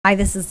Hi,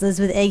 this is Liz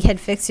with Egghead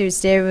Fixers.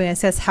 Today we're going to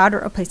discuss how to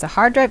replace a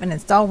hard drive and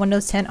install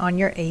Windows 10 on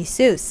your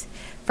Asus.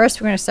 First,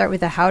 we're going to start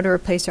with the how to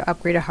replace or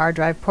upgrade a hard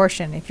drive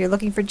portion. If you're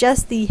looking for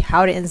just the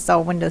how to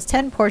install Windows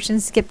 10 portion,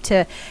 skip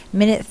to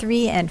minute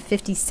 3 and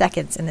 50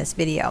 seconds in this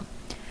video.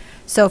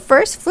 So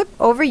first, flip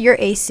over your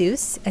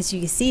Asus. As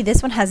you can see,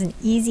 this one has an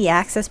easy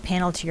access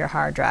panel to your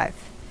hard drive.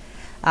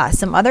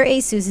 Some other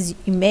Asuses,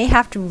 you may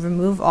have to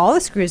remove all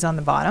the screws on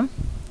the bottom.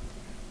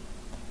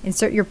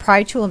 Insert your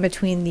pry tool in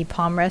between the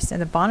palm rest and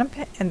the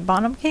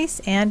bottom case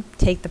and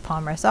take the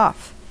palm rest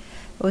off.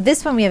 But with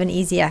this one we have an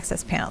easy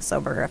access panel. So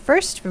we're going to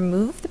first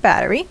remove the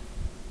battery,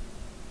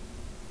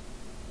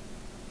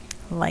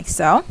 like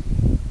so.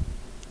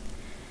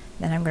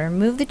 Then I'm going to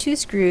remove the 2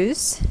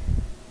 screws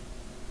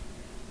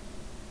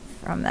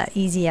from that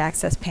easy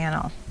access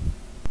panel.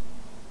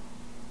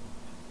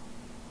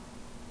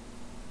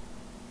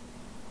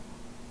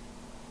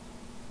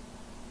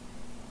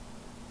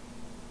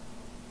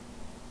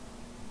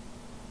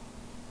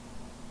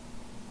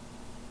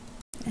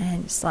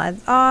 And it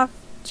slides off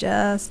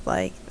just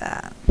like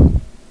that.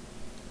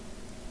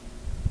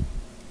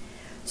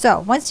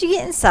 So once you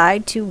get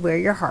inside to where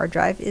your hard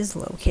drive is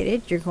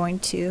located, you're going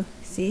to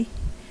see,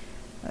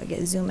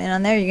 I'll zoom in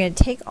on there, you're going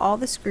to take all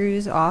the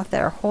screws off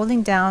that are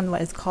holding down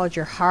what is called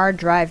your hard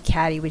drive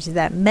caddy, which is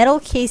that metal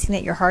casing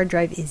that your hard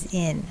drive is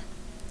in.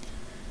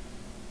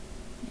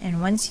 And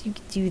once you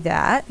do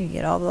that, you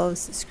get all those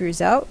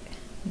screws out,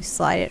 you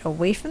slide it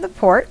away from the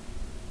port,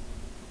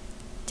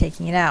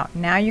 taking it out.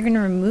 Now you're going to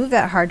remove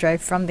that hard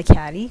drive from the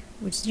caddy,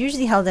 which is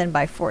usually held in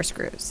by 4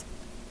 screws.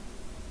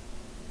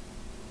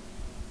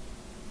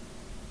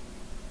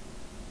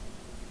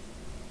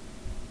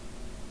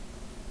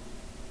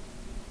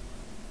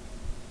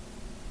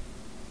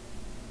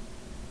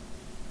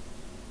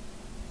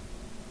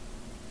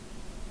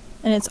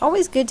 And it's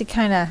always good to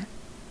kind of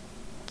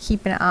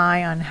keep an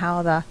eye on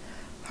how the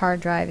hard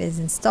drive is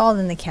installed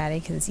in the caddy,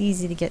 because it's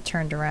easy to get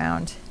turned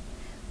around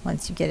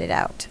once you get it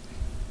out.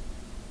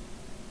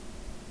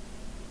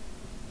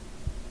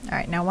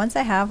 Alright, now once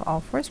I have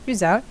all 4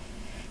 screws out,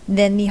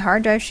 then the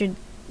hard drive should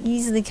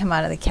easily come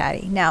out of the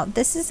caddy. Now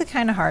this is the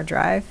kind of hard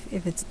drive,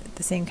 if it's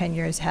the same kind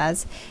yours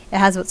has, it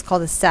has what's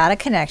called a SATA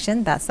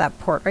connection. That's that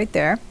port right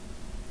there.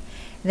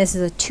 And this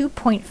is a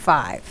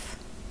 2.5,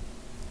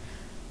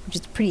 which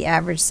is pretty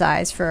average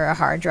size for a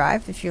hard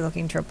drive if you're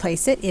looking to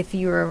replace it. If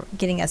you were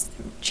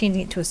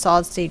changing it to a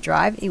solid state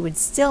drive, it would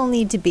still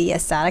need to be a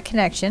SATA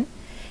connection,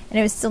 and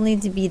it would still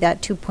need to be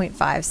that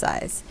 2.5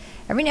 size.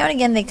 Every now and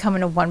again they come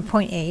in a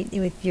 1.8.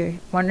 If you're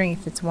wondering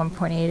if it's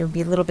 1.8, it would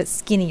be a little bit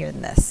skinnier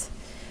than this.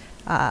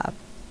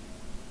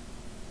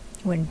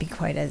 Wouldn't be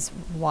quite as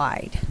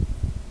wide.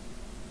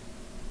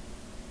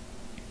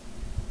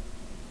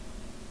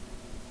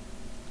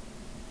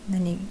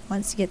 And then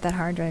once you get that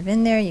hard drive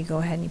in there, you go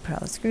ahead and you put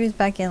all the screws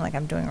back in like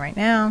I'm doing right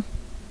now.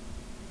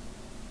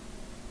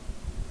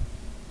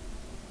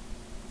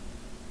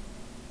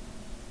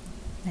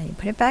 Now you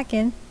put it back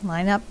in,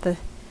 line up the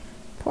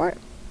port,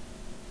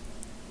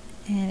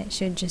 and it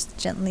should just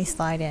gently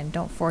slide in.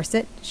 Don't force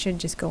it. It should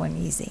just go in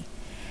easy.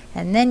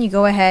 And then you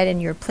go ahead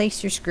and you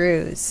replace your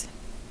screws.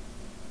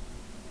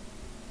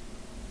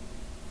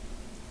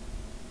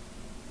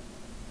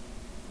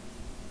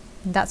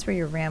 And that's where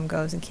your RAM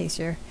goes, in case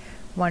you're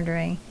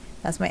wondering.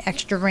 That's my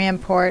extra RAM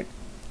port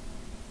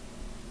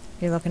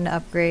if you're looking to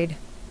upgrade.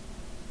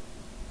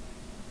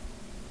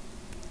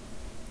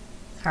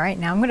 Alright,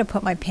 now I'm going to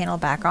put my panel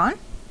back on.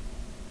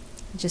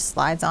 It just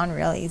slides on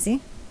real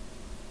easy.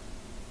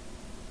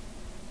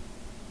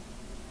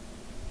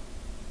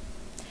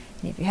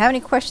 And if you have any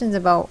questions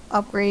about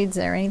upgrades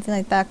or anything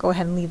like that, go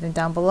ahead and leave them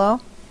down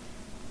below.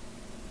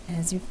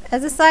 And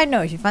as a side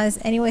note, if you find this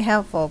any way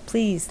helpful,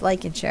 please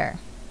like and share.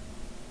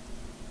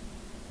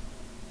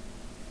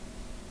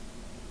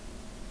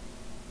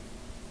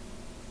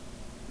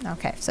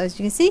 Okay, so as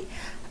you can see,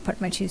 I put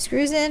my 2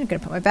 screws in, I'm going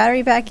to put my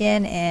battery back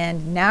in,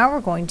 and now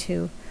we're going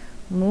to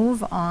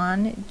move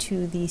on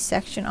to the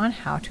section on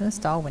how to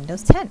install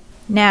Windows 10.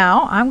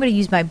 Now I'm going to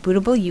use my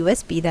bootable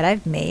USB that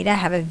I've made. I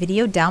have a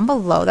video down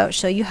below that will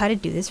show you how to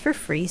do this for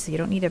free, so you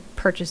don't need to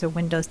purchase a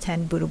Windows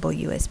 10 bootable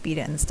USB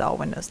to install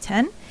Windows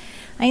 10.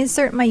 I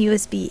insert my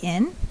USB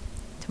in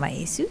to my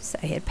Asus.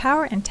 I hit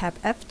power and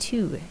tap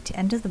F2 to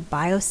enter the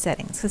BIOS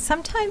settings, because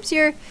sometimes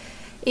your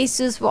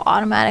Asus will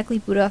automatically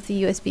boot off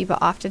the USB,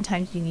 but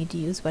oftentimes you need to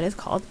use what is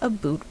called a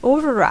boot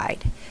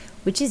override,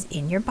 which is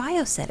in your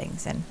BIOS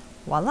settings, and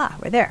voila,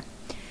 we're there.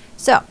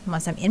 So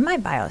once I'm in my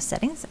BIOS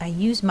settings, I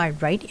use my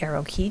right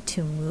arrow key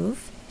to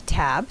move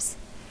tabs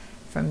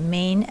from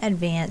main,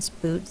 advanced,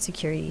 boot,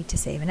 security to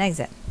save and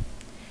exit.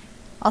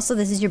 Also,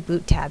 this is your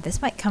boot tab.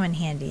 This might come in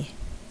handy.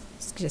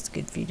 It's just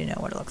good for you to know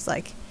what it looks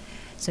like.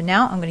 So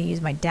now I'm going to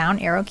use my down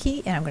arrow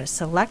key and I'm going to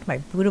select my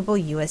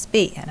bootable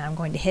USB and I'm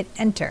going to hit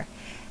enter.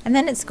 And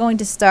then it's going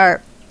to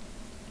start,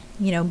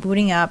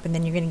 booting up, and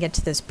then you're going to get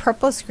to this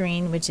purple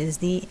screen, which is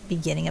the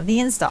beginning of the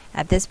install.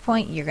 At this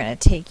point, you're going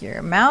to take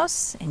your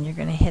mouse and you're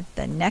going to hit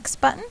the next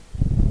button.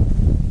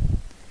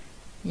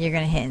 You're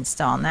going to hit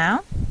install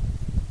now.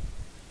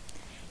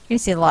 You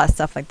see a lot of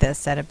stuff like this.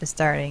 Setup is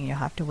starting. You'll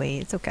have to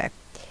wait. It's okay.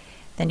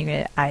 Then you're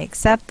going to I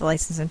accept the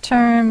license and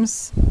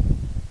terms.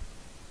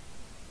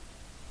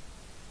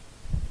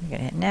 You're going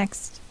to hit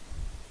next.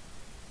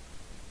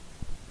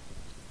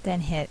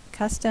 Then hit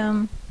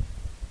custom.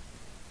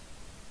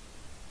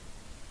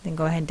 Then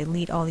go ahead and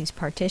delete all these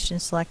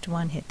partitions. Select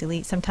one, hit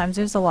delete. Sometimes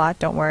there's a lot,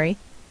 don't worry.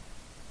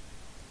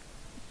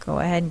 Go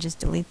ahead and just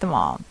delete them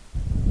all.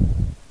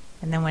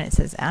 And then when it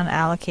says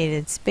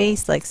unallocated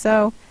space, like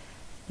so,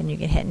 then you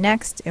can hit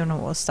next and it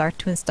will start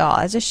to install.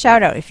 As a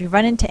shout out, if you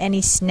run into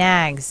any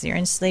snags, your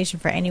installation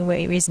for any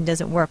reason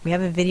doesn't work, we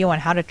have a video on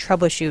how to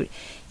troubleshoot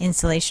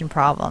installation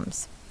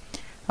problems.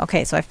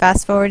 Okay, so I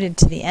fast forwarded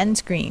to the end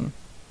screen.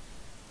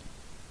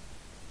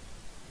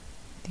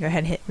 Go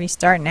ahead and hit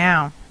restart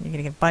now. You're going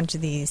to get a bunch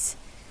of these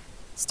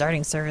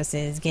starting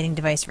services, getting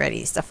device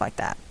ready, stuff like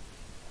that.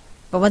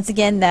 But once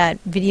again, that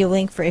video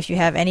link for if you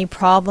have any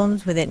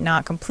problems with it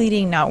not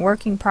completing, not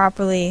working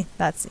properly,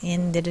 that's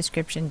in the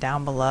description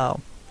down below.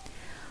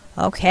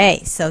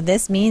 Okay, so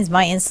this means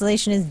my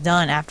installation is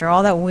done after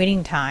all that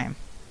waiting time.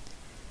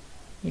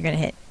 You're going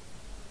to hit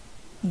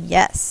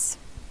yes.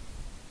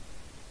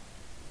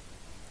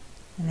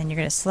 And then you're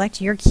going to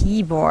select your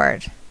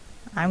keyboard.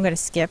 I'm going to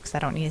skip because I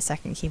don't need a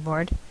second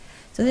keyboard.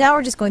 So now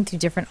we're just going through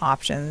different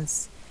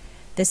options.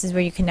 This is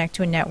where you connect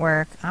to a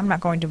network. I'm not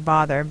going to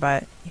bother,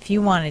 but if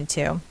you wanted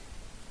to,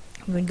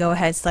 you would go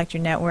ahead, select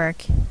your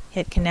network,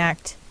 hit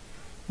connect,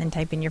 then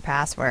type in your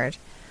password.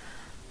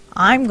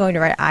 I'm going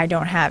to write I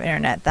don't have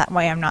internet. That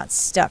way I'm not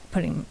stuck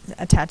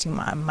attaching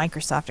my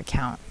Microsoft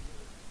account.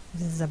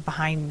 This is a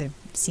behind the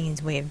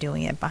scenes way of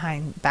doing it,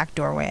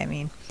 backdoor way I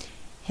mean.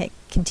 Hit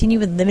continue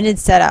with limited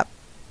setup.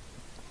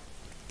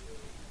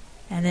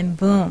 And then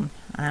boom,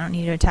 I don't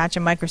need to attach a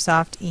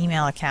Microsoft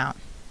email account.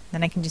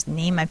 Then I can just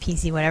name my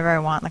PC whatever I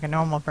want like a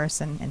normal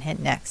person and hit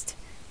next.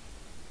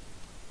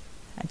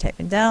 I type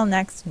in Dell,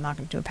 next. I'm not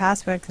going to do a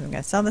password because I'm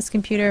going to sell this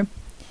computer.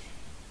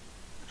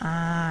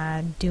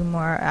 Do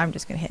more, I'm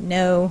just going to hit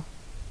no.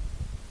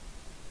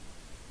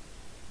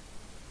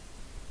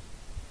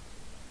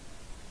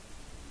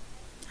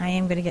 I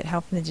am going to get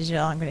help from the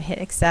digital. I'm going to hit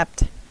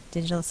accept,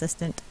 digital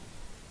assistant.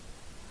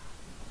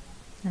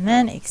 And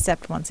then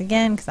accept once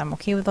again because I'm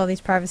okay with all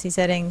these privacy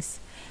settings.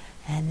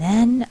 And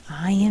then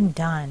I am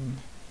done.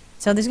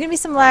 So there's going to be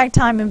some lag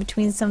time in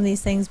between some of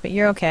these things, but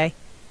you're okay.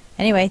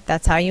 Anyway,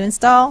 that's how you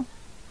install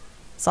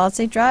Solid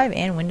State Drive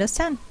and Windows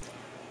 10.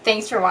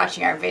 Thanks for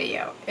watching our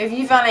video. If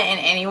you found it in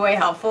any way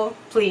helpful,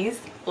 please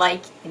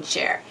like and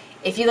share.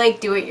 If you like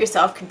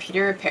do-it-yourself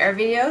computer repair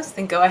videos,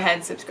 then go ahead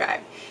and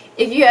subscribe.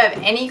 If you have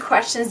any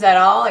questions at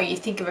all or you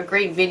think of a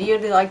great video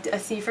you'd like to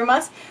see from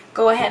us,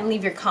 go ahead and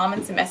leave your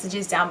comments and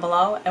messages down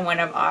below and one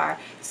of our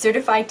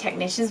certified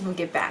technicians will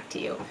get back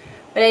to you.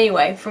 But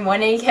anyway, from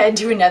one egghead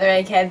to another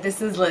egghead,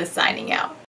 this is Liz signing out.